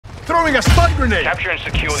Throwing a stun grenade! Capture and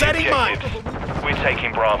secure the objectives. We're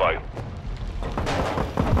taking Bravo.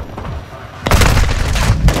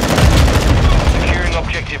 Securing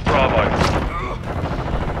objective Bravo.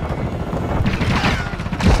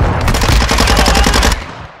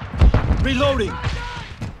 Reloading!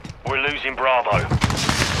 We're losing Bravo.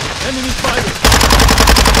 Enemy fighting!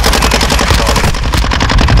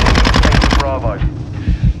 Bravo.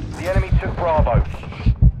 The enemy took Bravo.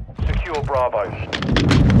 Secure Bravo.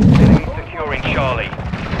 Enemy securing Charlie.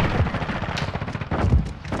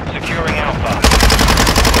 Securing Alpha.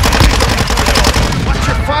 Watch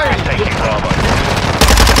your fire! Taking Bravo.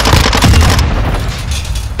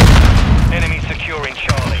 Enemy securing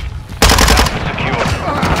Charlie. Alpha secure.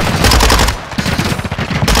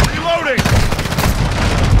 Reloading!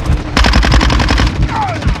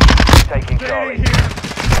 Taking Charlie.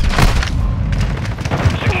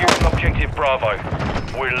 Securing objective Bravo.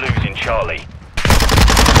 We're losing Charlie.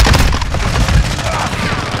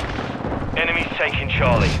 Enemies taking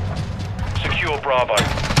Charlie. Secure Bravo.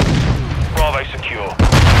 Bravo secure.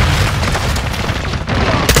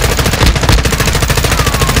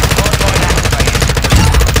 Hardline activated.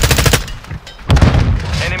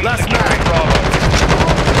 Enemy securing Bravo.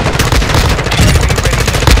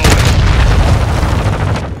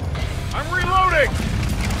 I'm reloading!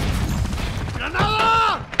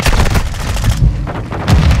 Granada!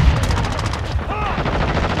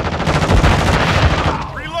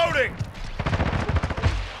 Reloading!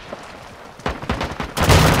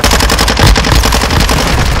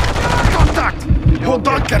 Contact! Hold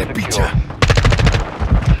on, gotta beat ya!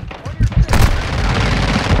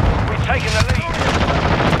 We've taken the lead.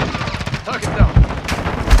 Target down.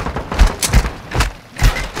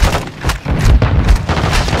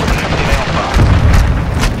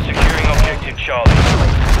 Securing objective Charlie.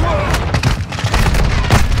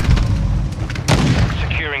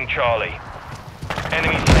 Securing Charlie.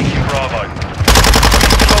 Enemies taking Bravo.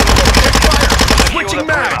 Switching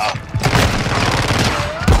mags!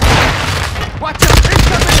 Watch out!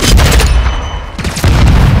 Incoming!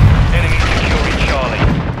 Enemy securing Charlie.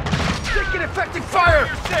 Taking effective fire!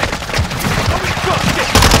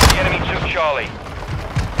 The enemy took Charlie.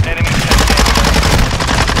 Enemy took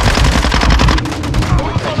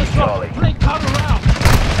Charlie.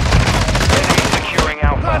 Enemy securing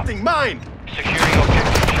Alpha. Planting mine! Securing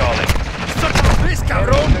objective Charlie. Such a risk,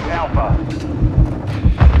 cabrón! Enemy took Alpha.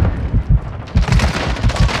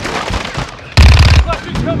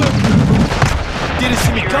 Didn't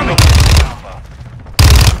see me Securing coming! objective Alpha.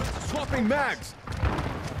 Swapping mags!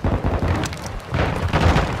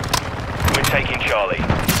 We're taking Charlie.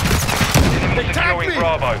 Enemy They tagged securing me.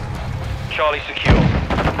 Bravo. Charlie secure.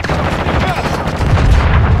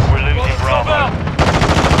 We're losing Bravo.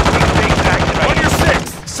 Big On activated. your six!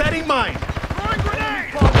 Setting mine! Throwing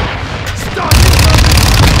grenade! Stop!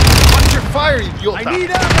 Watch your fire, you idiota! I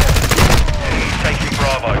need ammo! Enemies taking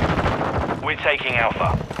Bravo. We're taking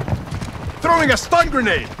Alpha. Throwing a stun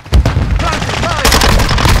grenade! Planting mine!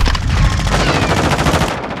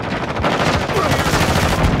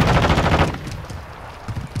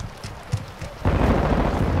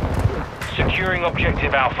 Securing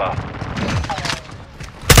objective Alpha.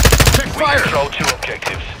 Check We fire! control two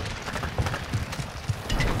objectives.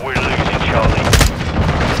 We're losing Charlie.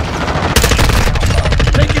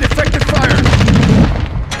 Taking effective fire!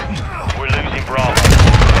 We're losing Bravo.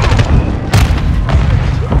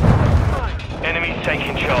 Enemies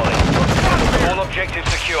taking Charlie. All objectives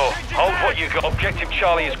secure. Hold what you got. Objective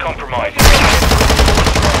Charlie is compromised.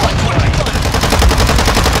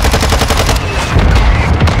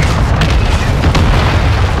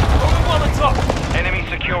 Enemy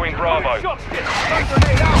securing Bravo.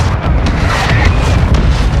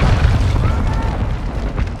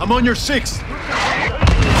 I'm on your six!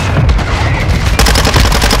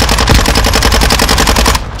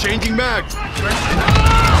 Changing mags!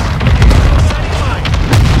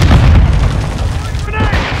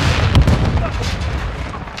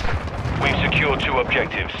 We've secured two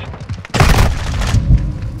objectives.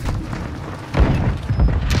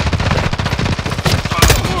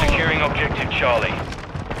 Securing objective Charlie.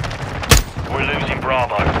 We're losing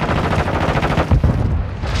Bravo.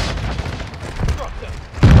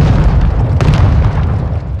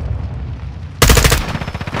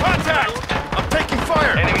 Contact! I'm taking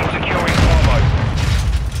fire! Enemy securing Bravo.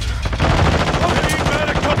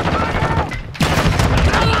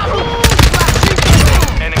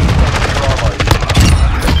 Enemy Bravo.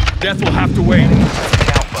 Death will have to wait.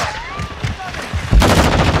 Alpha.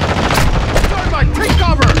 Dynamite, take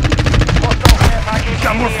cover!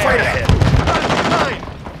 Got more fight ahead! Mine!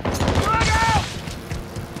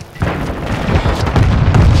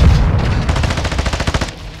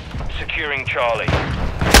 securing Charlie.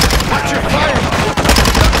 Watch your fire!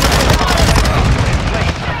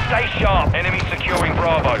 Stay sharp. Enemy securing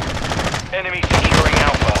Bravo. Enemy securing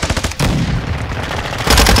Alpha.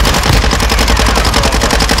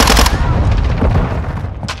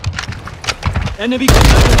 Enemy command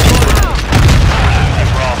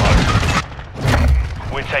Bravo.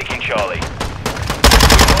 We're taking Charlie. We've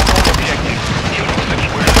got all objectives. Keep them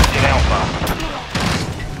secure. We're losing Alpha.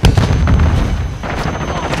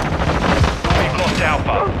 We've lost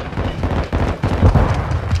Alpha.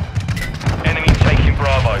 Enemy taking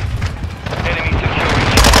Bravo. Enemy securing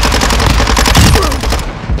Charlie.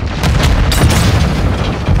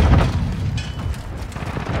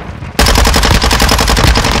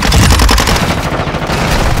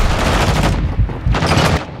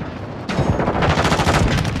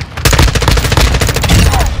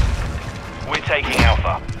 We're taking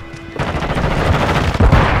Alpha.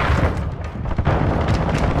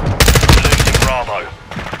 We're losing Bravo.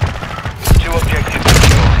 2 objectives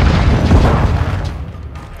secure.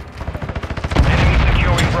 Enemy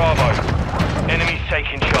securing Bravo. Enemy's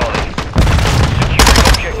taking Charlie. Securing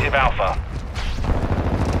objective Alpha.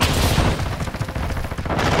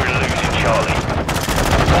 We're losing Charlie.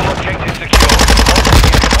 All objectives secure.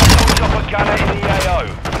 On top of gunner in the AO.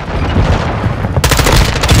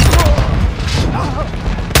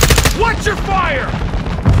 Watch your fire!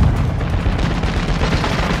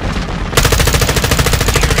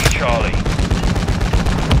 Securing Charlie.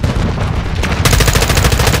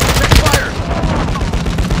 Check fire!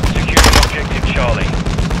 Securing objective Charlie.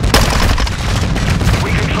 We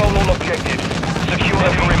control all objectives. Secure the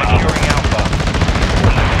perimeter. Securing Alpha.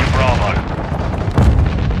 Losing Bravo.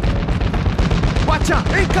 Watch out!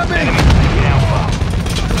 Incoming! Enemy taking Alpha.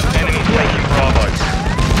 Enemy taking Bravo.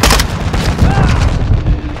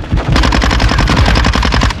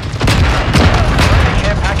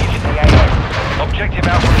 Care package in the AO. Objective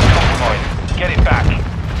Alpha is compromised. Get it back.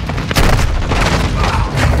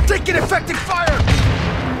 Taking effective fire!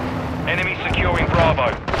 Enemy securing Bravo.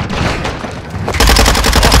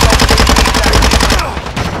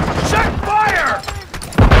 Check fire!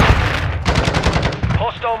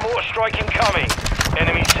 Hostile mortar strike incoming.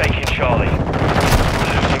 Enemies taking Charlie.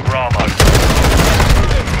 Losing Bravo.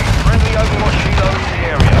 Friendly Overwatch Hilo in the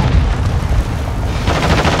area.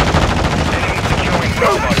 Enemy securing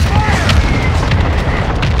Bravo.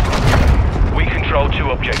 We control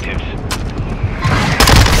 2 objectives.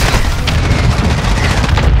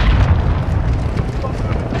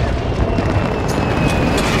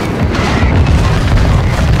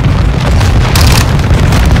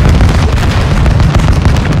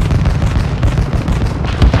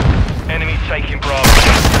 Enemy taking Bravo.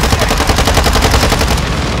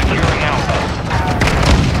 Securing Alpha.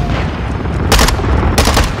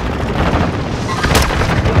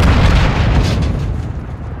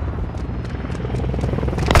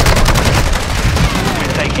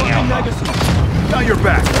 We're taking Alpha. Got your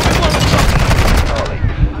back! Charlie.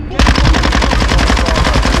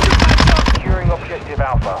 Securing objective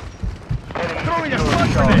Alpha. Enemy Throwing a securing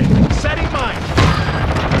front Charlie. grenade! Setting mine!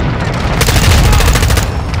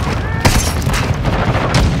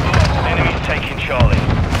 Enemies taking Charlie.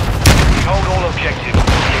 Hold all objectives.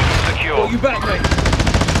 Keep them secure. you back, mate.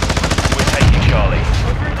 We're taking Charlie.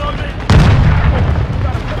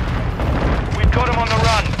 We've got him on the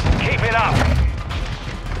run. Keep it up.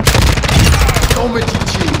 Target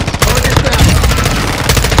down!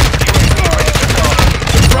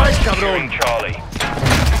 Surprise, Securing cabrón! Charlie.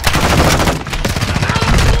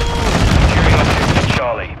 Securing objective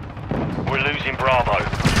Charlie. We're losing Bravo.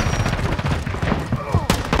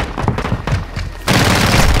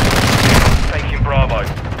 Taking Bravo.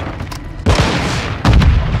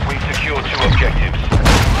 We've secured 2 objectives.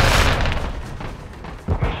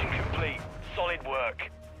 Mission complete. Solid work.